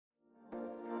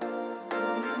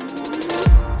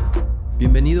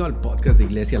Bienvenido al podcast de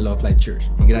Iglesia Love Life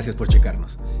Church y gracias por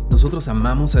checarnos. Nosotros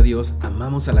amamos a Dios,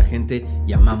 amamos a la gente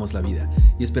y amamos la vida.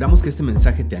 Y esperamos que este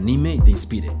mensaje te anime y te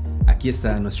inspire. Aquí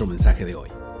está nuestro mensaje de hoy.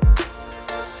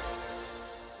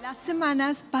 Las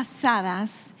semanas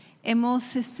pasadas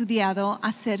hemos estudiado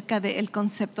acerca del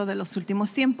concepto de los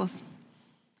últimos tiempos.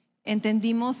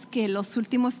 Entendimos que los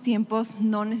últimos tiempos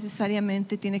no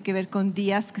necesariamente tiene que ver con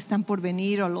días que están por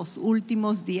venir o los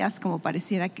últimos días, como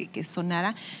pareciera que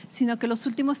sonara, sino que los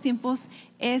últimos tiempos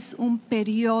es un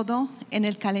periodo en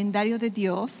el calendario de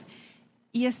Dios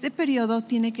y este periodo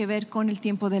tiene que ver con el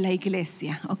tiempo de la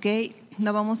iglesia, ¿ok?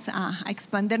 No vamos a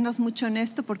expandernos mucho en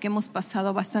esto porque hemos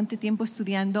pasado bastante tiempo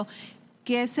estudiando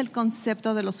qué es el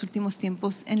concepto de los últimos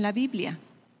tiempos en la Biblia.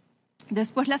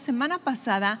 Después, la semana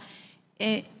pasada,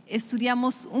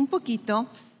 estudiamos un poquito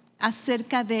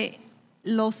acerca de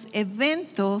los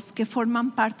eventos que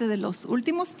forman parte de los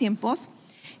últimos tiempos,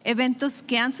 eventos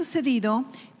que han sucedido,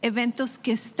 eventos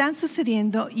que están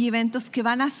sucediendo y eventos que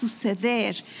van a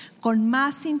suceder con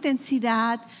más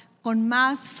intensidad, con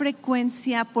más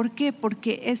frecuencia. ¿Por qué?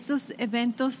 Porque estos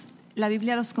eventos la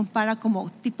Biblia los compara como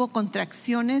tipo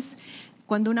contracciones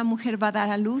cuando una mujer va a dar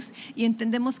a luz, y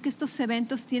entendemos que estos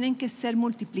eventos tienen que ser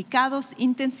multiplicados,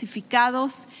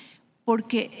 intensificados,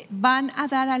 porque van a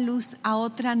dar a luz a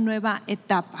otra nueva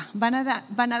etapa, van a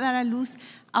dar a luz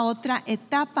a otra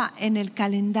etapa en el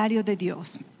calendario de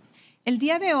Dios. El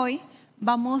día de hoy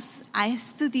vamos a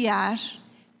estudiar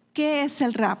qué es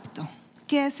el rapto.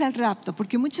 ¿Qué es el rapto?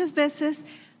 Porque muchas veces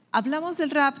hablamos del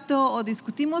rapto o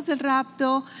discutimos del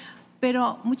rapto,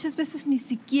 pero muchas veces ni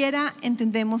siquiera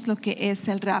entendemos lo que es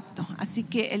el rapto. Así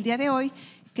que el día de hoy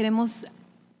queremos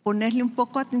ponerle un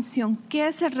poco de atención. ¿Qué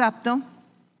es el rapto?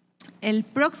 El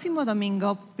próximo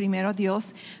domingo, primero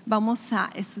Dios, vamos a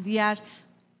estudiar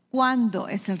cuándo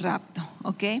es el rapto,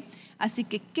 ¿ok? Así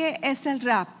que, ¿qué es el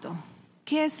rapto?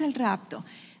 ¿Qué es el rapto?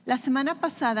 La semana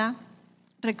pasada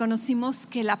reconocimos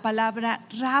que la palabra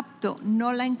rapto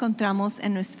no la encontramos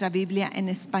en nuestra Biblia en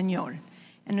español.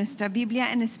 En nuestra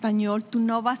Biblia en español tú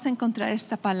no vas a encontrar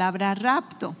esta palabra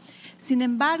rapto. Sin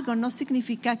embargo, no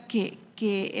significa que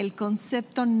el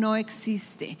concepto no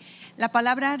existe. La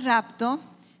palabra rapto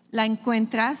la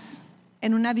encuentras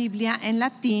en una Biblia en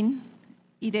latín,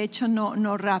 y de hecho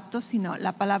no rapto, sino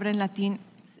la palabra en latín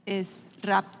es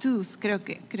raptus, creo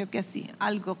que así,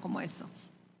 algo como eso.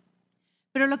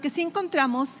 Pero lo que sí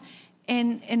encontramos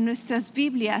en nuestras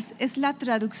Biblias es la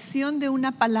traducción de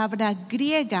una palabra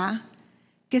griega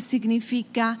que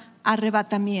significa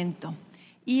arrebatamiento.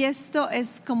 Y esto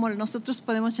es como nosotros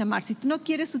podemos llamar. Si tú no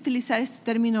quieres utilizar este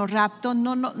término rapto,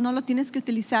 no lo tienes que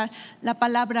utilizar. La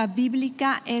palabra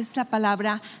bíblica es la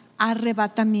palabra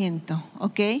arrebatamiento,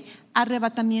 ¿ok?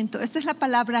 Arrebatamiento. Esta es la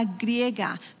palabra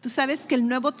griega. Tú sabes que el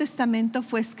Nuevo Testamento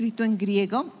fue escrito en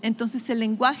griego, entonces el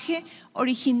lenguaje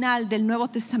original del Nuevo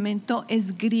Testamento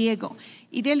es griego.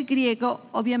 Y del griego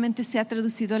obviamente se ha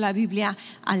traducido la Biblia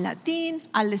al latín,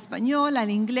 al español, al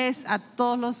inglés, a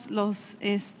todos los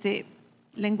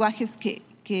lenguajes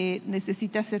que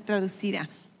necesita ser traducida.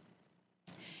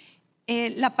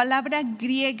 La palabra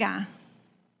griega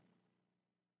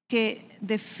que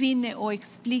define o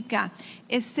explica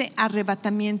este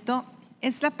arrebatamiento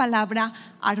es la palabra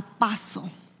arpazo.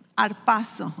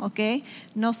 Arpazo, ¿ok?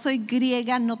 No soy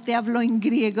griega, no te hablo en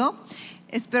griego.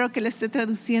 Espero que lo esté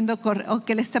traduciendo o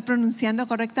que lo esté pronunciando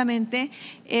correctamente.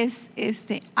 Es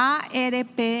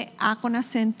A-R-P-A con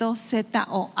acento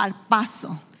Z-O,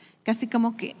 arpazo. Casi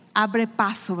como que abre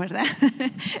paso, ¿verdad?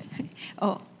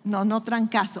 No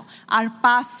trancazo,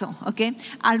 arpazo, ¿ok?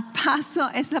 Arpazo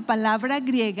es la palabra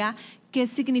griega que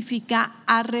significa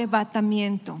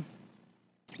arrebatamiento.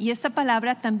 Y esta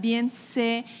palabra también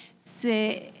se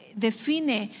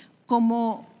define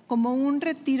como un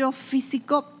retiro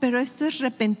físico, pero esto es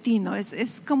repentino,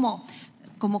 es como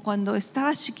cuando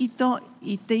estabas chiquito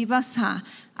y te ibas a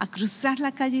cruzar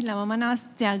la calle y la mamá nada más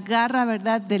te agarra,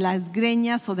 ¿verdad?, de las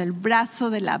greñas o del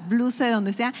brazo, de la blusa, de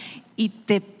donde sea, y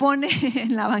te pone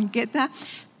en la banqueta.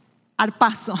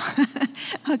 Arpazo,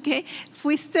 ¿ok?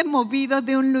 Fuiste movido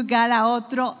de un lugar a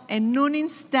otro en un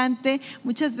instante,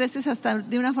 muchas veces hasta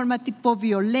de una forma tipo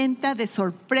violenta, de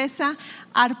sorpresa.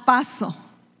 Arpazo,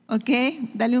 ¿ok?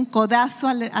 Dale un codazo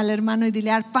al hermano y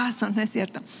dile arpazo, ¿no es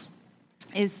cierto?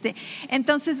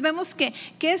 Entonces vemos que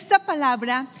esta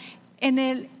palabra en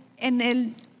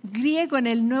el griego, en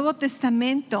el Nuevo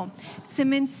Testamento, se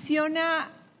menciona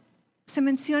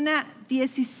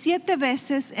 17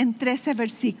 veces en 13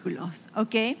 versículos,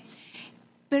 ¿ok?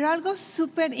 Pero algo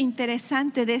súper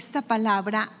interesante de esta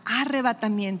palabra,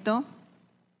 arrebatamiento,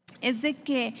 es de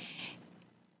que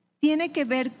tiene que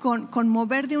ver con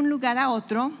mover de un lugar a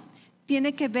otro,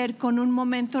 tiene que ver con un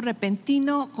momento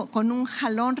repentino, con un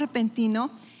jalón repentino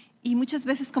y muchas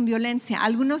veces con violencia.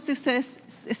 Algunos de ustedes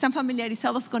están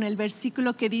familiarizados con el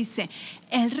versículo que dice: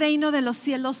 el reino de los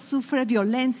cielos sufre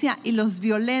violencia y los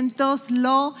violentos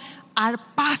lo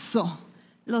arpaso,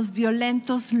 los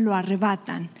violentos lo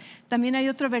arrebatan. También hay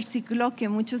otro versículo que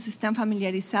muchos están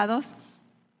familiarizados,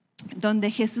 donde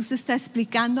Jesús está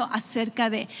explicando acerca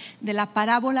de la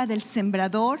parábola del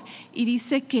sembrador y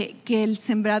dice que el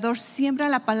sembrador siembra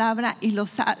la palabra y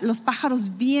los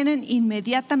pájaros vienen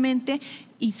inmediatamente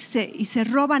y se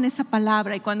roban esa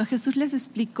palabra. Y cuando Jesús les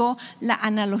explicó la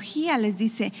analogía, les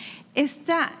dice: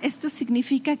 esto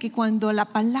significa que cuando la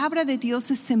palabra de Dios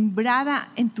es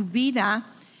sembrada en tu vida,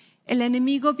 el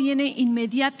enemigo viene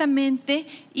inmediatamente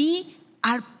y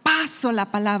arpaso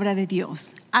la palabra de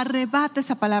Dios, arrebata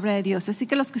esa palabra de Dios. Así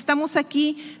que los que estamos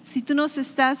aquí, si tú nos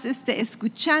estás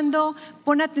escuchando,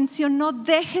 pon atención, no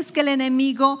dejes que el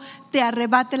enemigo te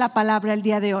arrebate la palabra el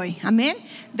día de hoy. Amén.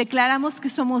 Declaramos que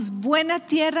somos buena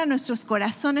tierra, nuestros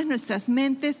corazones, nuestras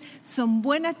mentes son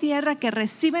buena tierra que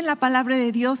reciben la palabra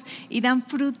de Dios y dan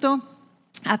fruto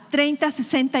a 30,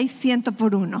 60 y 100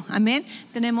 por uno. Amén.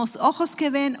 Tenemos ojos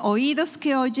que ven, oídos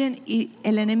que oyen y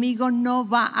el enemigo no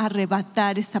va a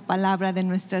arrebatar esta palabra de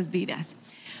nuestras vidas.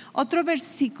 Otro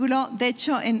versículo, de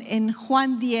hecho en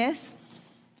Juan 10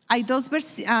 hay dos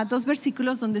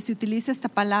versículos donde se utiliza esta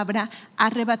palabra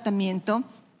arrebatamiento.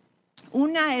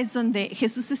 Una es donde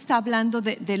Jesús está hablando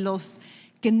de los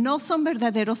que no son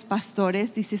verdaderos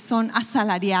pastores, dice, son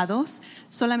asalariados,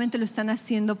 solamente lo están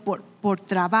haciendo por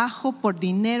trabajo, por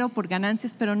dinero, por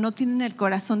ganancias, pero no tienen el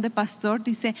corazón de pastor.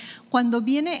 Dice, cuando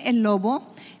viene el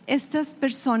lobo, estas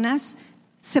personas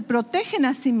se protegen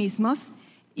a sí mismos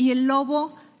y el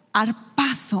lobo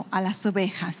arpaso a las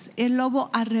ovejas, el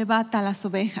lobo arrebata a las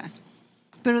ovejas.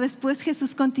 Pero después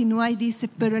Jesús continúa y dice,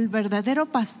 pero el verdadero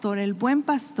pastor, el buen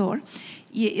pastor,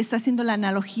 y está haciendo la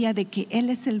analogía de que Él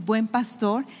es el buen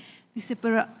pastor, dice,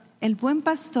 pero el buen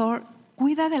pastor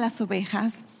cuida de las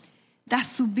ovejas, da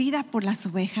su vida por las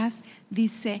ovejas,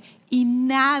 dice, y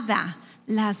nada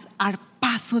las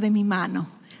arpaso de mi mano.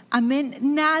 Amén,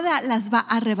 nada las va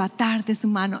a arrebatar de su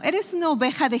mano. Eres una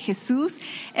oveja de Jesús.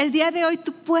 El día de hoy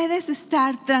tú puedes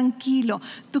estar tranquilo,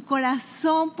 tu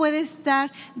corazón puede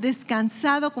estar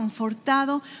descansado,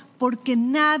 confortado, porque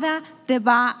nada te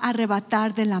va a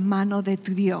arrebatar de la mano de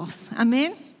tu Dios.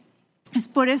 Amén. Es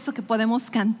por eso que podemos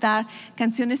cantar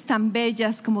canciones tan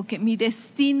bellas como que mi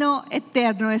destino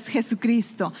eterno es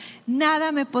Jesucristo.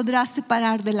 Nada me podrá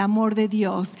separar del amor de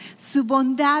Dios. Su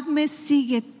bondad me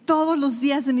sigue todos los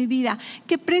días de mi vida.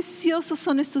 Qué preciosos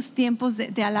son estos tiempos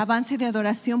de alabanza y de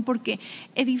adoración, porque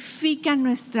edifican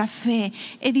nuestra fe,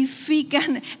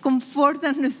 edifican,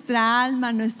 confortan nuestra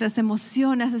alma, nuestras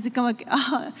emociones. Así como que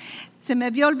se me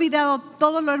había olvidado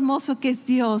todo lo hermoso que es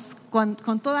Dios con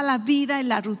toda la vida y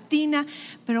la rutina,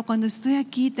 pero cuando estoy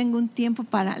aquí tengo un tiempo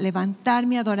para levantar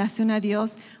mi adoración a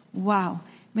Dios. Wow,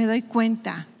 me doy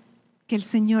cuenta que el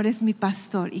Señor es mi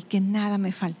pastor y que nada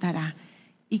me faltará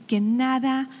y que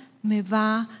nada me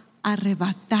va a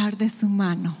arrebatar de su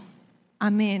mano.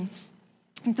 Amén.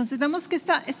 Entonces vemos que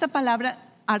esta palabra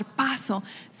arpaso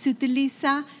se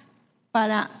utiliza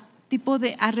para tipo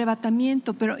de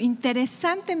arrebatamiento, pero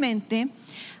interesantemente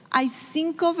hay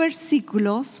 5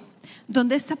 versículos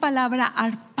donde esta palabra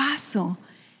arpaso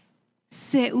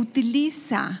se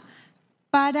utiliza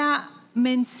para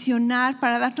mencionar,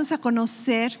 para darnos a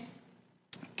conocer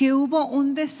que hubo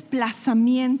un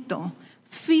desplazamiento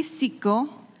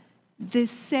físico de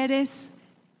seres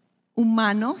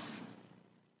humanos,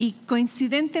 y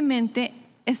coincidentemente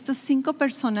estas 5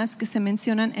 personas que se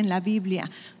mencionan en la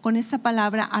Biblia con esta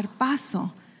palabra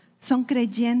arpaso son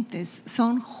creyentes,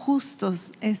 son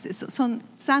justos, son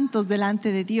santos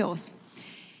delante de Dios.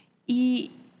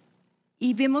 Y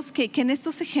vemos que en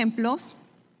estos ejemplos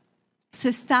se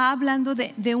está hablando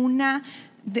de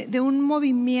un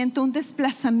movimiento, un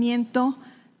desplazamiento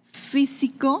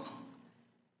físico,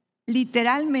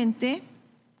 literalmente,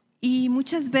 y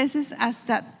muchas veces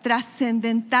hasta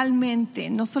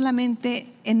trascendentalmente, no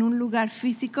solamente en un lugar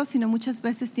físico, sino muchas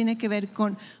veces tiene que ver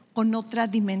con otra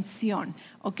dimensión,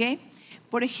 ¿ok?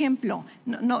 Por ejemplo,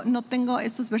 no tengo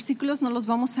estos versículos, no los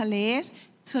vamos a leer,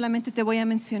 solamente te voy a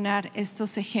mencionar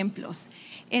estos ejemplos.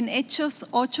 En Hechos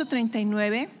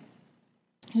 8:39,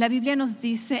 la Biblia nos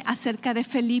dice acerca de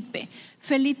Felipe.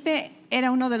 Felipe era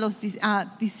uno de los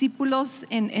discípulos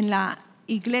en la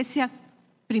iglesia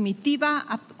primitiva,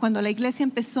 cuando la iglesia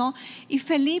empezó. Y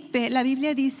Felipe, la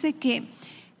Biblia dice que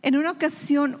en una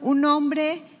ocasión un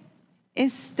hombre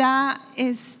está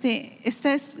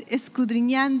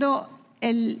escudriñando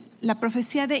la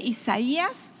profecía de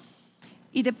Isaías,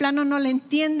 y de plano no le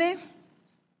entiende.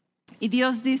 Y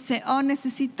Dios dice,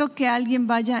 necesito que alguien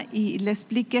vaya y le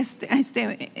explique a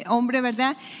este hombre,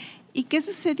 ¿verdad? ¿Y qué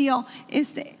sucedió?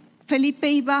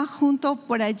 Felipe iba junto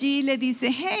por allí y le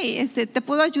dice, hey, ¿te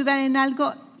puedo ayudar en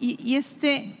algo? Y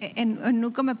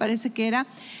eunuco me parece que era,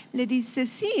 le dice,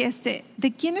 sí,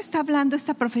 ¿de quién está hablando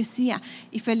esta profecía?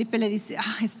 Y Felipe le dice,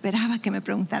 esperaba que me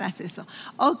preguntaras eso.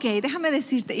 Ok, déjame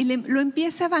decirte. Y lo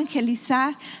empieza a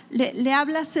evangelizar, le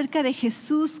habla acerca de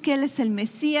Jesús, que Él es el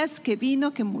Mesías, que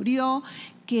vino, que murió,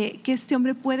 que este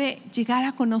hombre puede llegar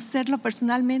a conocerlo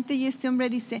personalmente. Y este hombre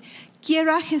dice,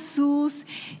 quiero a Jesús.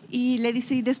 Y le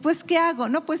dice, ¿y después qué hago?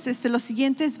 No, pues lo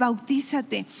siguiente es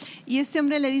bautízate. Y este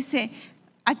hombre le dice,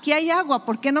 aquí hay agua,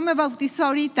 ¿por qué no me bautizo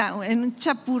ahorita? En un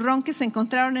chapurrón que se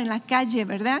encontraron en la calle,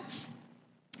 ¿verdad?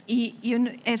 Y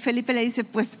Felipe le dice,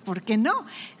 pues, ¿por qué no?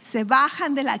 Se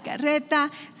bajan de la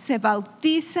carreta, se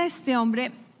bautiza este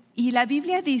hombre, y la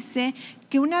Biblia dice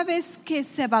que una vez que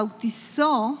se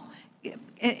bautizó,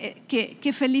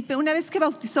 una vez que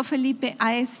bautizó Felipe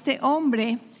a este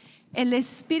hombre, el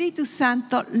Espíritu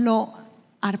Santo lo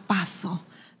arpazó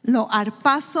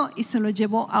y se lo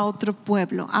llevó a otro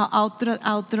pueblo, a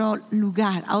otro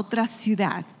lugar, a otra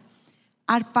ciudad.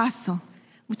 Arpazo.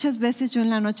 Muchas veces yo en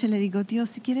la noche le digo, Dios,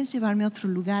 si quieres llevarme a otro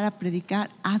lugar a predicar,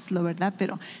 hazlo, ¿verdad?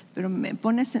 Pero me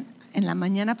pones en la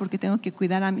mañana porque tengo que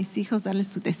cuidar a mis hijos, darles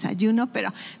su desayuno,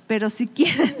 pero si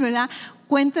quieres, ¿verdad?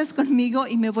 Cuentas conmigo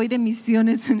y me voy de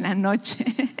misiones en la noche.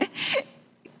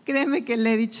 Créeme que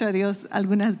le he dicho a Dios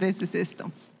algunas veces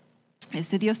esto.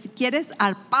 Dios, si quieres,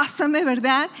 pásame,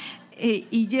 ¿verdad?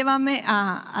 Y llévame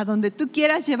a donde tú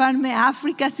quieras, llevarme a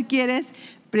África si quieres,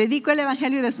 predico el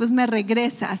evangelio y después me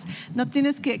regresas. No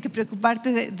tienes que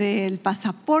preocuparte del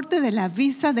pasaporte, de la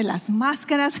visa, de las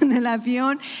máscaras en el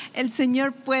avión. El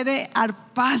Señor puede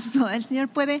el Señor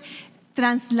puede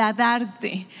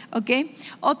trasladarte, ¿ok?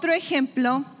 Otro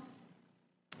ejemplo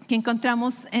que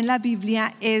encontramos en la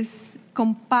Biblia es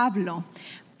con Pablo.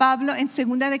 Pablo en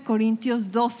 2 de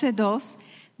Corintios 12:2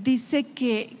 dice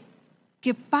que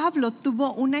Pablo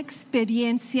tuvo una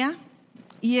experiencia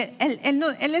y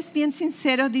él es bien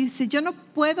sincero, dice, yo no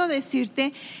puedo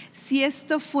decirte si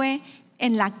esto fue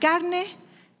en la carne,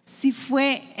 si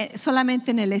fue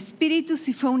solamente en el espíritu,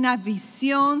 si fue una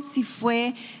visión, si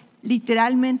fue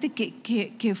literalmente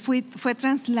que fue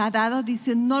trasladado.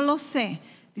 Dice, no lo sé.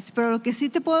 Dice, pero lo que sí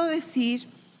te puedo decir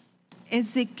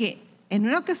es de que en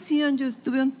una ocasión yo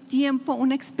tuve un tiempo,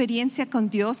 una experiencia con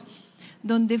Dios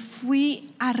donde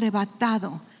fui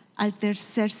arrebatado al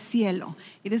tercer cielo.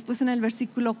 Y después en el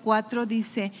versículo 4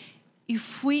 dice, y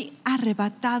fui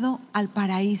arrebatado al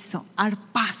paraíso,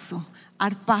 arpazo,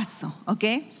 ¿ok?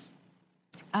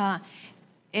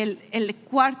 El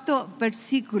cuarto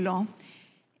versículo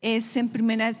es en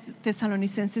 1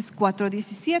 Tesalonicenses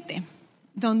 4:17.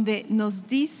 Donde nos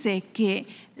dice que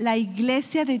la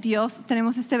iglesia de Dios,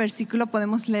 tenemos este versículo,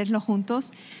 podemos leerlo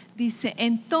juntos, dice,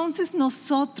 entonces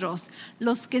nosotros,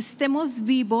 los que estemos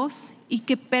vivos y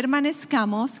que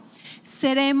permanezcamos,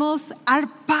 seremos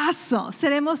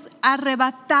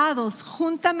arrebatados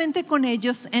juntamente con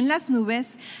ellos en las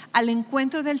nubes al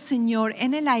encuentro del Señor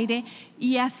en el aire,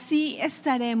 y así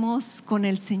estaremos con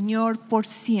el Señor por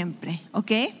siempre,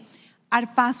 ¿ok?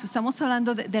 Arpazo, estamos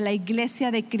hablando de la iglesia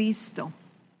de Cristo.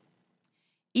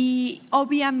 Y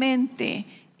obviamente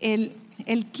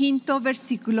el quinto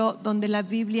versículo donde la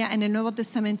Biblia en el Nuevo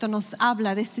Testamento nos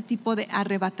habla de este tipo de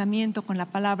arrebatamiento con la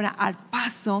palabra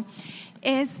arpazo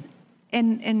es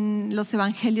en los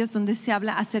evangelios, donde se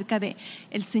habla acerca de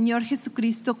el Señor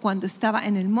Jesucristo cuando estaba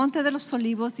en el Monte de los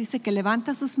Olivos. Dice que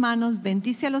levanta sus manos,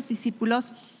 bendice a los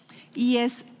discípulos y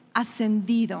es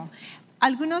ascendido.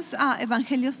 Algunos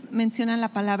evangelios mencionan la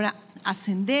palabra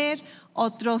ascender,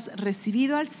 otros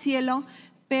recibido al cielo,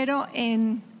 pero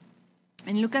en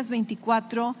Lucas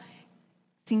 24,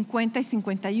 50 y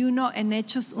 51, en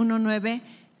Hechos 1:9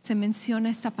 se menciona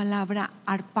esta palabra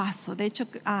arpazo. De hecho,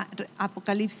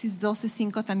 Apocalipsis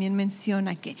 12:5 también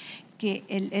menciona que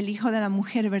el hijo de la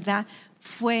mujer, ¿verdad?,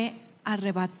 fue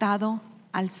arrebatado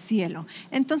al cielo.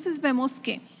 Entonces vemos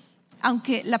que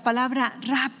aunque la palabra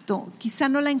rapto quizá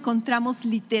no la encontramos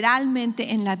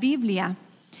literalmente en la Biblia,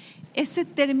 ese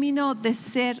término de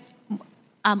ser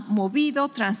movido,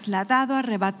 trasladado,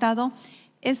 arrebatado,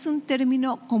 es un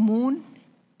término común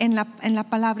en la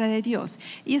palabra de Dios.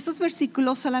 Y estos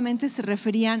versículos solamente se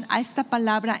referían a esta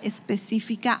palabra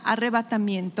específica,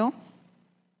 arrebatamiento,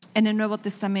 en el Nuevo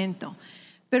Testamento.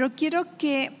 Pero quiero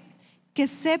que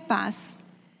sepas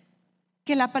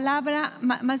que la palabra,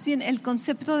 más bien el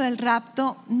concepto del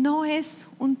rapto, no es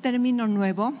un término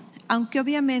nuevo. aunque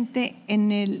obviamente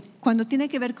cuando tiene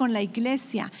que ver con la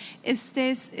iglesia,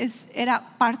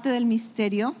 era parte del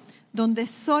misterio donde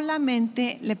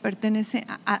solamente le pertenece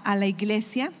a la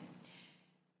iglesia,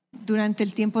 durante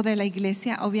el tiempo de la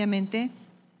iglesia, obviamente.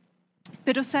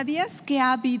 Pero ¿sabías que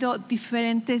ha habido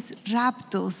diferentes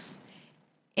raptos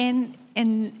en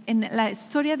la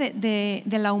historia de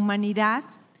la humanidad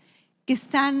que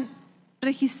están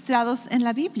registrados en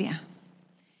la Biblia?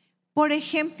 Por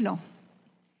ejemplo,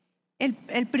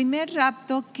 el primer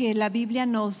rapto que la Biblia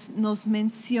nos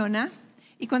menciona,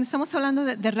 y cuando estamos hablando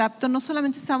de rapto, no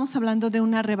solamente estamos hablando de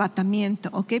un arrebatamiento,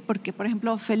 ¿ok? Porque, por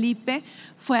ejemplo, Felipe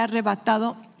fue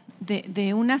arrebatado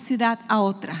de una ciudad a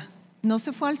otra. No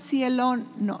se fue al cielo,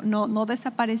 no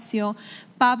desapareció.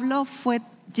 Pablo fue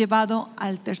llevado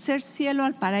al tercer cielo,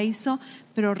 al paraíso,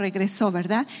 pero regresó,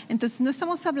 ¿verdad? Entonces no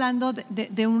estamos hablando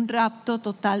de un rapto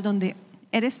total donde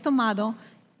eres tomado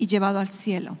y llevado al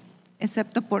cielo,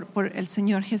 excepto por el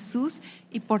Señor Jesús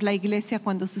y por la iglesia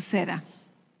cuando suceda.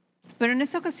 Pero en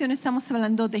esta ocasión estamos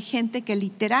hablando de gente que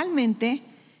literalmente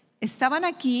estaban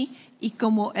aquí, y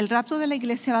como el rapto de la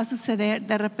iglesia va a suceder,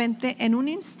 de repente, en un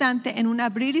instante, en un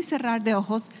abrir y cerrar de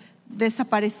ojos,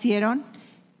 desaparecieron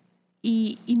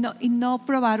y no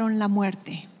probaron la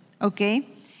muerte, ¿ok?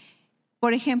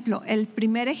 Por ejemplo, el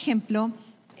primer ejemplo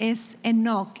es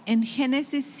Enoc. En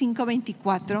Génesis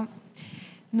 5:24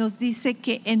 nos dice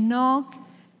que Enoc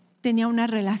tenía una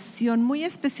relación muy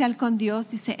especial con Dios.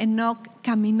 Dice, Enoc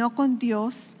caminó con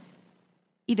Dios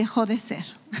y dejó de ser.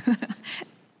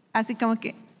 Así como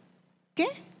que, ¿qué?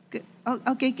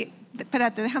 Ok,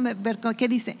 espérate, déjame ver qué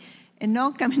dice.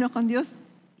 Enoc caminó con Dios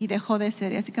y dejó de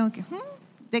ser. Y así como que,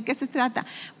 ¿de qué se trata?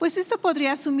 Pues esto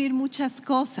podría asumir muchas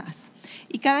cosas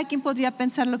y cada quien podría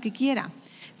pensar lo que quiera.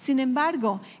 Sin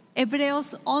embargo,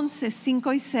 Hebreos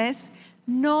 11:5 y 6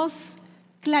 nos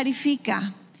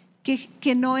clarifica que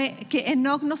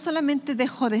Enoc no solamente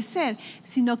dejó de ser,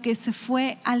 sino que se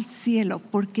fue al cielo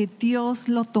porque Dios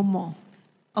lo tomó.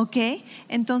 ¿Ok?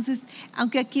 Entonces,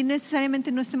 aunque aquí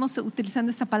necesariamente no estemos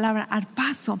utilizando esta palabra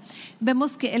arpazo,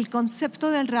 vemos que el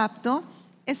concepto del rapto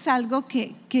es algo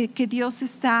que Dios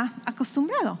está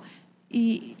acostumbrado.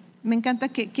 Y me encanta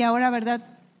que ahora, ¿verdad?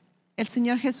 El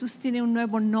Señor Jesús tiene un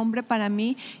nuevo nombre para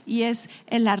mí y es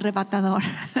el arrebatador.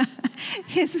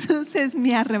 Jesús es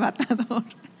mi arrebatador.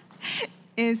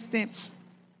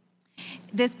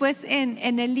 Después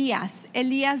en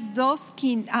Elías 2,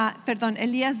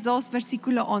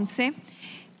 versículo 11.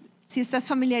 Si estás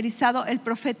familiarizado, el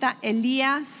profeta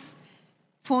Elías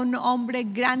fue un hombre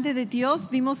grande de Dios.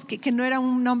 Vimos que no era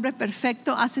un hombre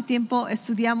perfecto. Hace tiempo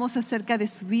estudiamos acerca de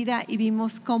su vida y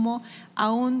vimos cómo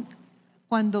aún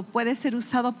cuando puede ser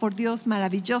usado por Dios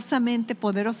maravillosamente,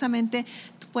 poderosamente,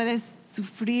 tú puedes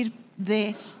sufrir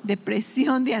de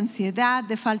depresión, de ansiedad,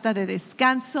 de falta de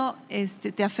descanso,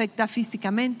 te afecta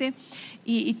físicamente,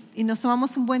 y nos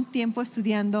tomamos un buen tiempo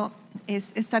estudiando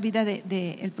esta vida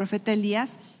del profeta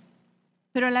Elías.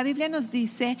 Pero la Biblia nos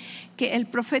dice que el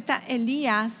profeta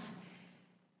Elías,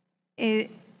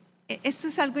 esto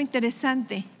es algo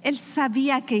interesante, él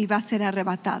sabía que iba a ser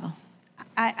arrebatado.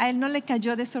 A él no le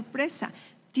cayó de sorpresa.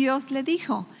 Dios le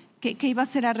dijo que iba a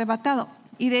ser arrebatado.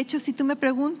 Y de hecho, si tú me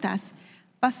preguntas,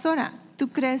 pastora, ¿tú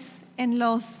crees en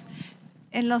los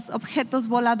objetos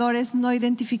voladores no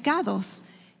identificados?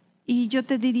 Y yo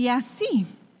te diría sí.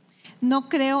 No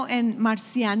creo en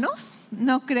marcianos,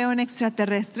 no creo en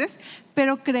extraterrestres,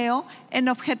 pero creo en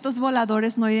objetos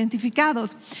voladores no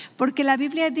identificados. Porque la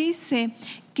Biblia dice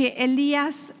que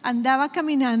Elías andaba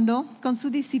caminando con su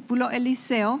discípulo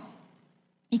Eliseo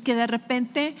y que de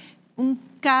repente un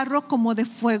carro como de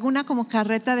fuego, una como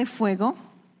carreta de fuego,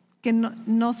 que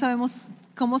no sabemos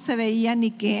cómo se veía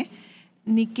ni qué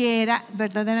era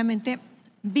verdaderamente,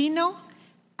 vino,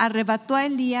 arrebató a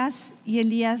Elías y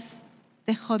Elías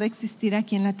dejó de existir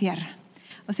aquí en la tierra.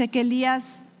 O sea que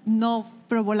Elías no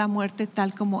probó la muerte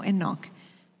tal como Enoc.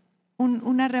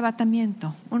 Un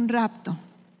arrebatamiento, un rapto.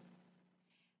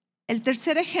 El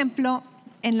tercer ejemplo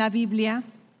en la Biblia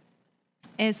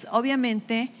es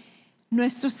obviamente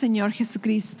nuestro Señor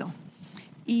Jesucristo.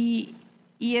 Y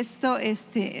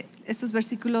estos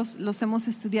versículos los hemos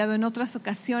estudiado en otras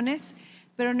ocasiones,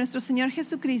 pero nuestro Señor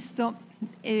Jesucristo,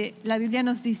 la Biblia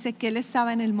nos dice que Él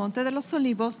estaba en el Monte de los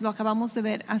Olivos, lo acabamos de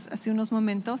ver hace unos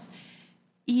momentos,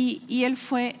 y Él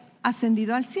fue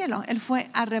ascendido al cielo, Él fue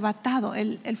arrebatado,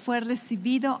 Él fue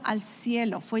recibido al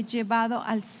cielo, fue llevado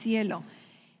al cielo.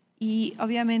 Y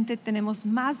obviamente tenemos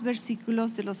más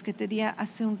versículos de los que te di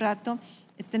hace un rato.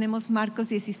 Tenemos Marcos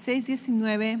 16,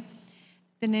 19,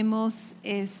 tenemos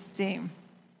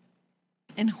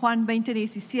en Juan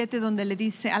 20:17, donde le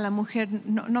dice a la mujer,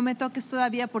 no me toques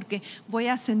todavía porque voy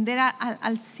a ascender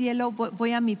al cielo,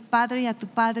 voy a mi Padre y a tu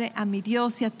Padre, a mi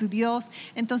Dios y a tu Dios.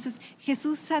 Entonces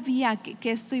Jesús sabía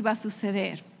que esto iba a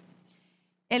suceder.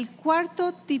 El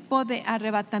cuarto tipo de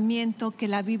arrebatamiento que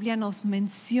la Biblia nos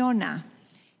menciona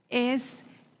es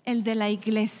el de la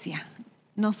iglesia.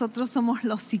 Nosotros somos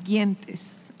los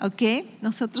siguientes, ¿ok?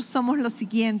 Nosotros somos los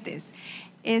siguientes.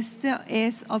 Esto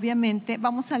es, obviamente,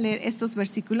 vamos a leer estos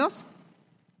versículos.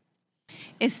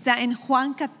 Está en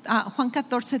Juan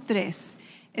 14:3.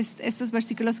 Estos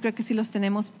versículos creo que sí los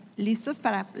tenemos listos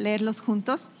para leerlos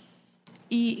juntos.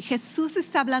 Y Jesús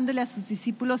está hablándole a sus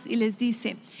discípulos y les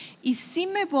dice: y si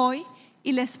me voy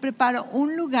y les preparo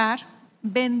un lugar,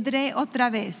 vendré otra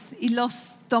vez y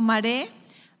los tomaré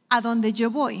a donde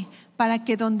yo voy, para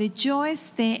que donde yo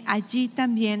esté, allí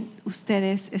también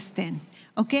ustedes estén.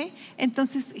 ¿Ok?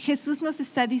 Entonces Jesús nos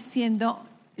está diciendo,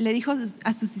 le dijo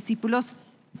a sus discípulos: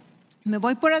 me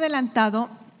voy por adelantado,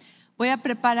 voy a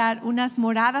preparar unas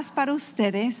moradas para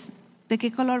ustedes. ¿De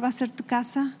qué color va a ser tu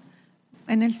casa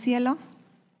en el cielo?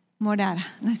 Morada,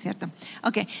 ¿no es cierto?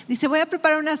 Ok, dice: voy a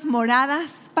preparar unas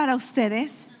moradas para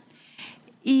ustedes.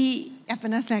 Y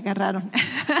apenas le agarraron.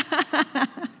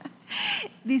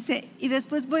 Dice: y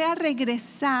después voy a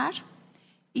regresar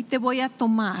y te voy a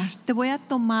tomar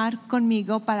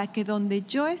conmigo para que donde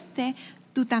yo esté,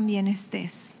 tú también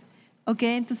estés. Ok,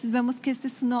 entonces vemos que este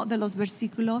es uno de los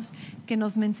versículos que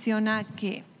nos menciona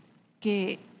que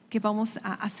vamos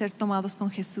a ser tomados con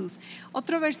Jesús.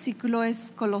 Otro versículo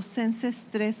es Colosenses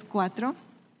 3:4.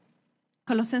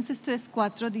 Colosenses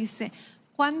 3:4 dice: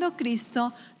 cuando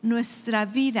Cristo, nuestra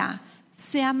vida,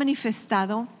 sea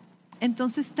manifestado,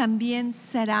 entonces también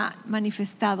serán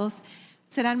manifestados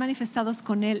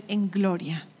con Él en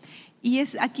gloria. Y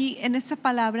es aquí en esta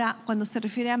palabra, cuando se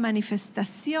refiere a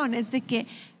manifestación, es de que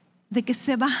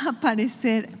se va a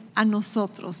aparecer a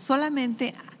nosotros,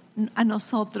 solamente a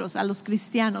nosotros, a los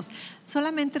cristianos.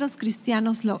 Solamente los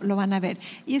cristianos lo van a ver.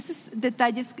 Y esos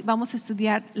detalles vamos a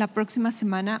estudiar la próxima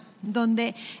semana,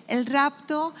 donde el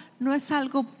rapto no es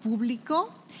algo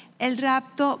público. El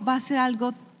rapto va a ser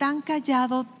algo tan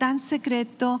callado, tan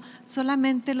secreto.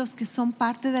 Solamente los que son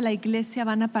parte de la iglesia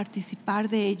van a participar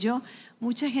de ello.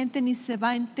 Mucha gente ni se va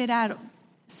a enterar.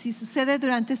 Si sucede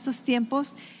durante estos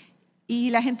tiempos y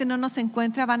la gente no nos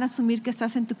encuentra, van a asumir que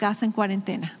estás en tu casa en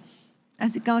cuarentena.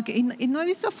 Así como que, y no he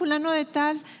visto a fulano de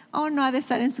tal, no ha de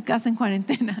estar en su casa en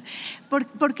cuarentena,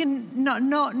 porque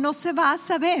no se va a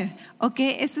saber, ¿ok?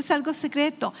 Eso es algo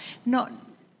secreto. No,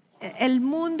 el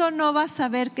mundo no va a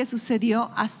saber qué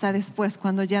sucedió hasta después,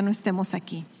 cuando ya no estemos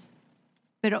aquí.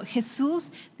 Pero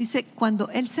Jesús dice: cuando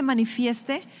Él se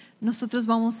manifieste, nosotros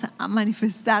vamos a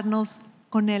manifestarnos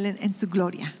con Él en su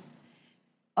gloria.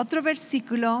 Otro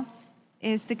versículo,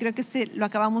 creo que lo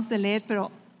acabamos de leer,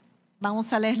 pero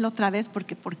vamos a leerlo otra vez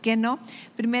porque ¿por qué no?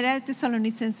 Primera de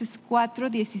Tesalonicenses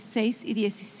 4, 16 y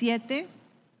 17.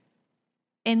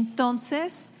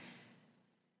 Entonces,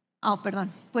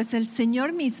 pues el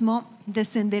Señor mismo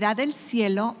descenderá del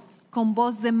cielo con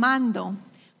voz de mando,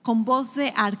 con voz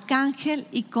de arcángel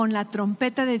y con la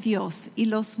trompeta de Dios, y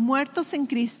los muertos en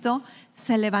Cristo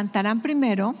se levantarán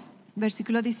primero.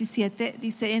 Versículo 17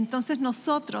 dice: entonces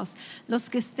nosotros, los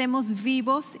que estemos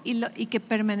vivos y que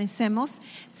permanecemos,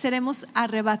 seremos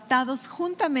arrebatados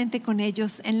juntamente con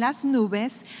ellos en las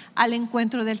nubes al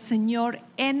encuentro del Señor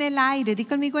en el aire. Di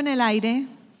conmigo: en el aire.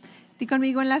 Di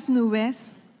conmigo: en las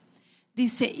nubes.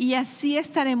 Dice: y así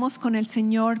estaremos con el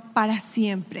Señor para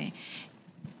siempre.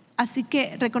 Así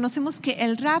que reconocemos que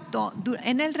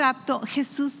en el rapto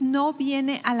Jesús no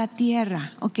viene a la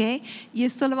tierra, ¿ok? Y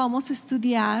esto lo vamos a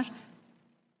estudiar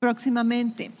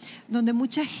próximamente, donde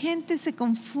mucha gente se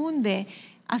confunde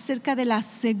acerca de la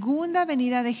segunda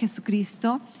venida de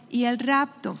Jesucristo y el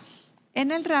rapto.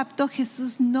 En el rapto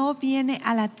Jesús no viene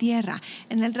a la tierra.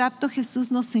 En el rapto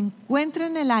Jesús nos encuentra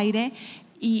en el aire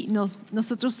y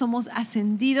nosotros somos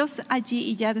ascendidos allí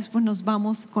y ya después nos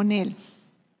vamos con Él.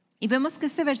 Y vemos que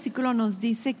este versículo nos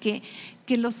dice que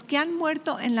los que han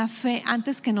muerto en la fe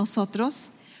antes que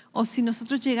nosotros, o si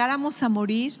nosotros llegáramos a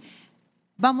morir,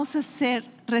 vamos a ser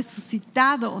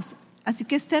resucitados. Así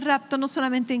que este rapto no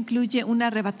solamente incluye un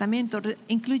arrebatamiento,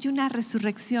 incluye una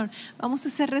resurrección. Vamos a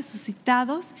ser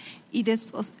resucitados y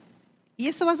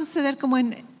eso va a suceder como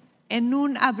en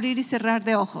un abrir y cerrar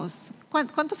de ojos.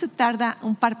 ¿Cuánto se tarda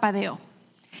un parpadeo?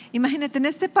 Imagínate, en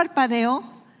este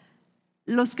parpadeo,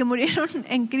 los que murieron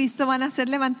en Cristo van a ser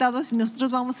levantados y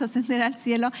nosotros vamos a ascender al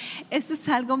cielo. Esto es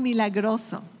algo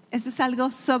milagroso, esto es algo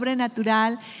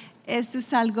sobrenatural, esto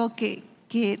es algo que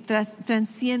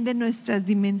transciende nuestras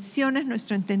dimensiones,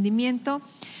 nuestro entendimiento.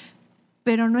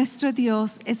 Pero nuestro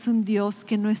Dios es un Dios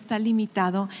que no está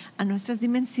limitado a nuestras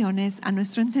dimensiones, a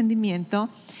nuestro entendimiento.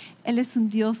 Él es un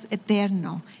Dios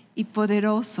eterno y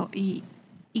poderoso. Y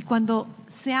cuando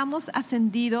seamos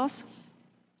ascendidos,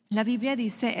 la Biblia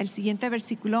dice, el siguiente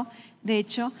versículo, de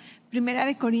hecho,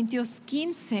 1 Corintios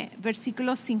 15,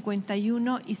 versículos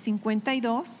 51 y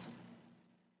 52.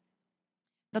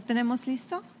 ¿Lo tenemos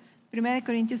listo? 1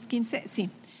 Corintios 15, sí.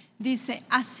 Dice,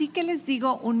 así que les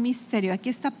digo un misterio. Aquí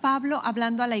está Pablo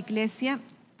hablando a la iglesia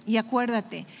y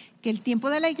acuérdate que el tiempo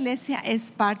de la iglesia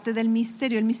es parte del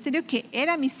misterio. El misterio que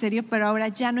era misterio, pero ahora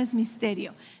ya no es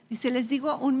misterio. Dice, les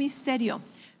digo un misterio.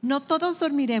 No todos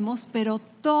dormiremos, pero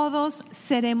todos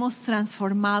seremos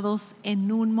transformados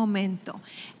en un momento,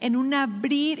 en un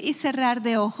abrir y cerrar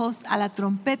de ojos a la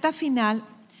trompeta final.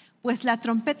 Pues la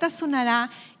trompeta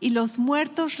sonará y los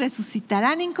muertos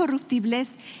resucitarán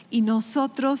incorruptibles y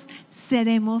nosotros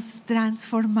seremos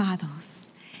transformados.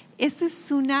 Esta es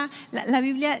la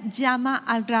Biblia llama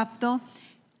al rapto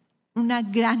una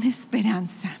gran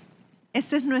esperanza.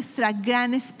 Esta es nuestra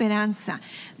gran esperanza,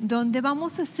 donde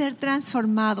vamos a ser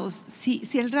transformados. Si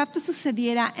el rapto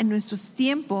sucediera en nuestros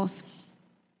tiempos,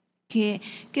 que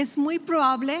es muy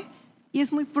probable y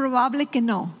es muy probable que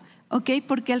no. Okay,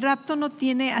 porque el rapto no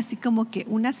tiene así como que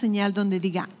una señal donde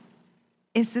diga,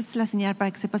 esta es la señal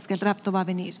para que sepas que el rapto va a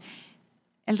venir.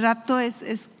 El rapto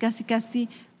es casi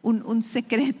un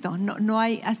secreto, no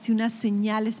hay así una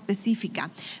señal específica.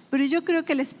 Pero yo creo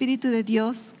que el Espíritu de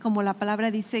Dios, como la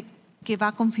palabra dice, que va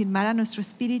a confirmar a nuestro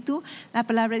espíritu, la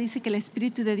palabra dice que el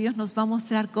Espíritu de Dios nos va a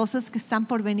mostrar cosas que están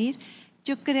por venir.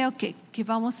 Yo creo que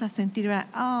vamos a sentir,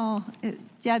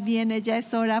 ya viene, ya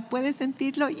es hora, ¿puedes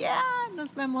sentirlo? Ya,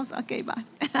 nos vemos, ok, va.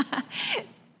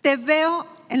 Te veo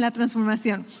en la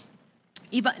transformación.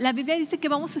 Y la Biblia dice que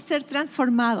vamos a ser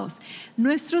transformados.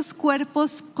 Nuestros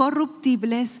cuerpos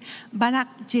corruptibles van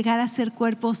a llegar a ser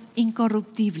cuerpos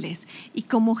incorruptibles. Y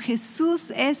como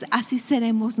Jesús es, así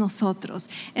seremos nosotros.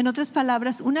 En otras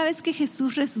palabras, una vez que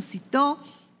Jesús resucitó,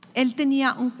 Él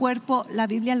tenía un cuerpo, la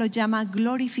Biblia lo llama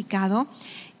glorificado,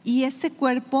 y este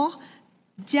cuerpo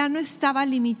ya no estaba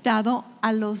limitado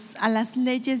a las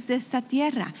leyes de esta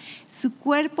tierra. Su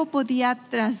cuerpo podía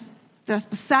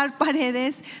traspasar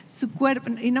paredes, su cuerpo,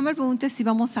 y no me preguntes si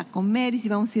vamos a comer y si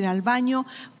vamos a ir al baño,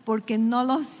 porque no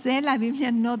lo sé, la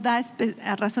Biblia no da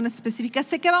razones específicas.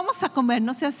 Sé que vamos a comer,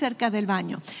 no sé acerca del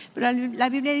baño, pero la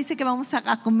Biblia dice que vamos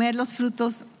a comer los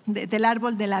frutos del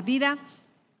árbol de la vida.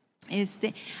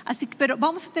 Así que, pero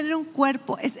vamos a tener un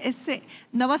cuerpo,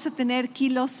 no vas a tener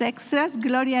kilos extras,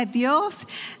 gloria a Dios,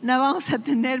 no vamos a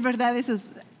tener, ¿verdad?,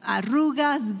 esas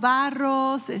arrugas,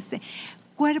 barros,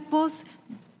 cuerpos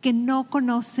que no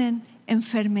conocen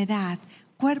enfermedad,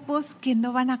 cuerpos que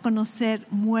no van a conocer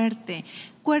muerte,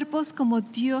 cuerpos como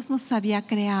Dios nos había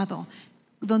creado,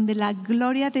 donde la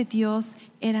gloria de Dios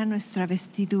era nuestra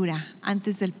vestidura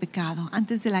antes del pecado,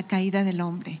 antes de la caída del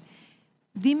hombre.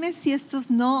 Dime si estos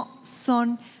no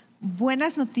son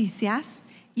buenas noticias,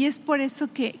 y es por eso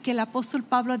que el apóstol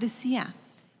Pablo decía,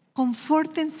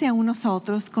 confórtense a unos a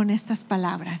otros con estas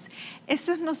palabras.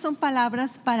 Estas no son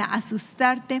palabras para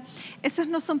asustarte, estas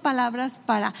no son palabras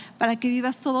para que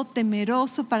vivas todo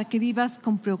temeroso, para que vivas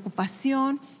con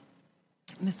preocupación.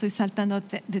 Me estoy saltando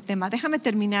de tema, déjame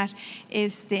terminar.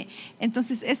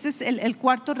 Entonces, este es el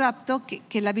cuarto rapto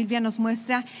que la Biblia nos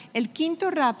muestra. El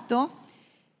quinto rapto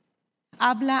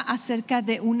habla acerca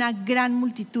de una gran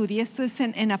multitud, y esto es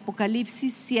en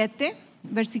Apocalipsis 7,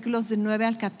 versículos de 9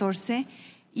 al 14,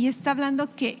 y está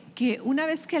hablando que una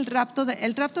vez que el rapto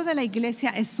de la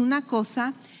iglesia es una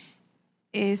cosa,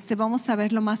 vamos a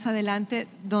verlo más adelante,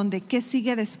 donde qué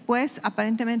sigue después.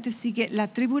 Aparentemente sigue la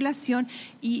tribulación,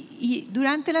 y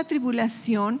durante la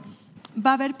tribulación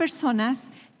va a haber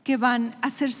personas que van a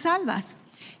ser salvas,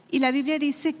 y la Biblia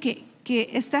dice que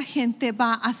esta gente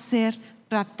va a ser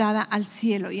raptada al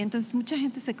cielo. Y entonces mucha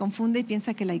gente se confunde y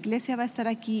piensa que la iglesia va a estar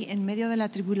aquí en medio de la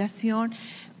tribulación,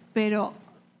 pero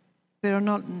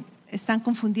no, están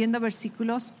confundiendo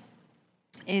versículos.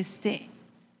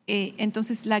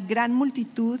 Entonces la gran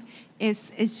multitud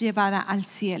es llevada al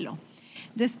cielo.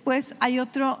 Después hay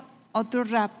otro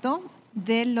rapto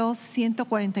de los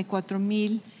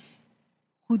 144,000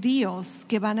 judíos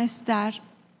que van a estar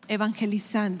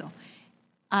evangelizando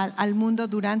al mundo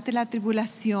durante la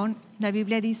tribulación. La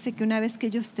Biblia dice que una vez que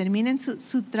ellos terminen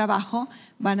su trabajo,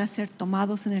 van a ser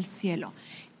tomados en el cielo.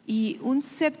 Y un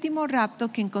séptimo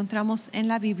rapto que encontramos en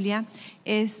la Biblia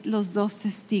es los 2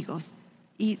 testigos.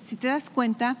 Y si te das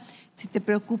cuenta, si te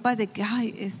preocupa de que,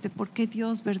 ¿por qué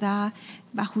Dios, verdad,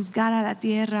 va a juzgar a la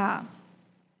tierra?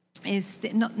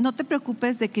 No te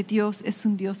preocupes de que Dios es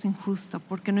un Dios injusto,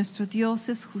 porque nuestro Dios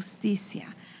es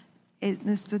justicia.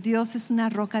 nuestro Dios es una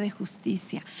roca de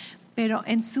justicia, pero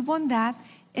en su bondad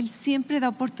Él siempre da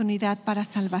oportunidad para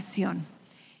salvación.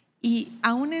 Y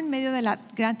aún en medio de la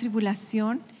gran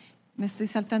tribulación, me estoy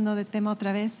saltando de tema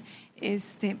otra vez,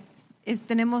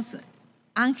 tenemos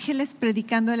ángeles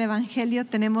predicando el Evangelio,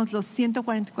 tenemos los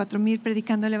 144,000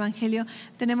 predicando el Evangelio,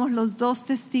 tenemos los 2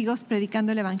 testigos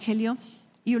predicando el Evangelio,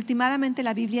 y últimamente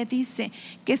la Biblia dice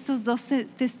que estos 2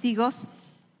 testigos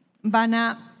van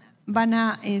a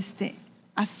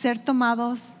ser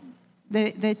tomados,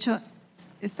 de hecho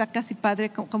está casi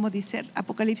padre como dice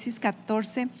Apocalipsis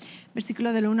 14,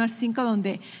 versículo del 1 al 5,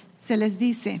 donde se les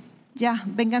dice, ya,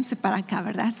 vénganse para acá,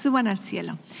 ¿verdad? Suban al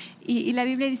cielo. Y la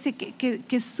Biblia dice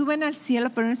que suben al cielo,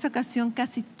 pero en esta ocasión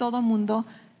casi todo mundo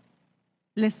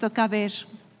les toca ver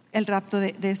el rapto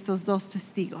de estos 2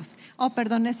 testigos.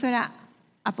 Perdón, eso era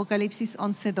Apocalipsis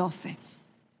 11:12.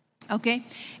 ¿Ok?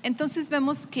 Entonces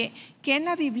vemos que en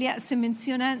la Biblia se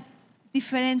mencionan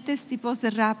diferentes tipos de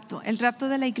rapto. El rapto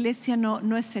de la iglesia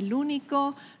no es el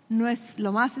único, no es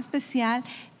lo más especial,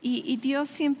 y Dios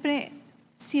siempre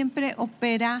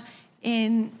opera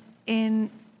en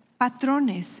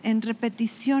patrones, en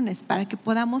repeticiones, para que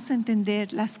podamos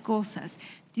entender las cosas.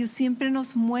 Dios siempre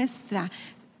nos muestra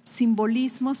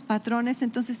simbolismos, patrones.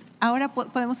 Entonces ahora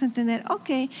podemos entender,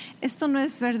 esto no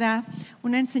es verdad,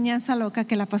 una enseñanza loca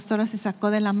que la pastora se sacó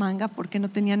de la manga porque no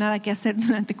tenía nada que hacer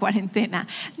durante cuarentena.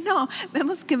 No,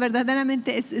 vemos que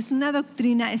verdaderamente es una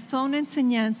doctrina, es toda una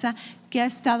enseñanza que ha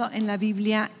estado en la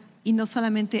Biblia, y no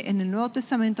solamente en el Nuevo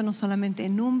Testamento, no solamente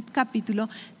en un capítulo,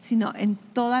 sino en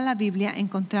toda la Biblia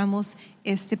encontramos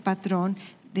este patrón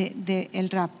del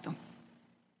rapto.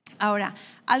 Ahora,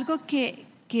 algo que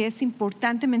es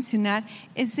importante mencionar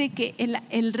es de que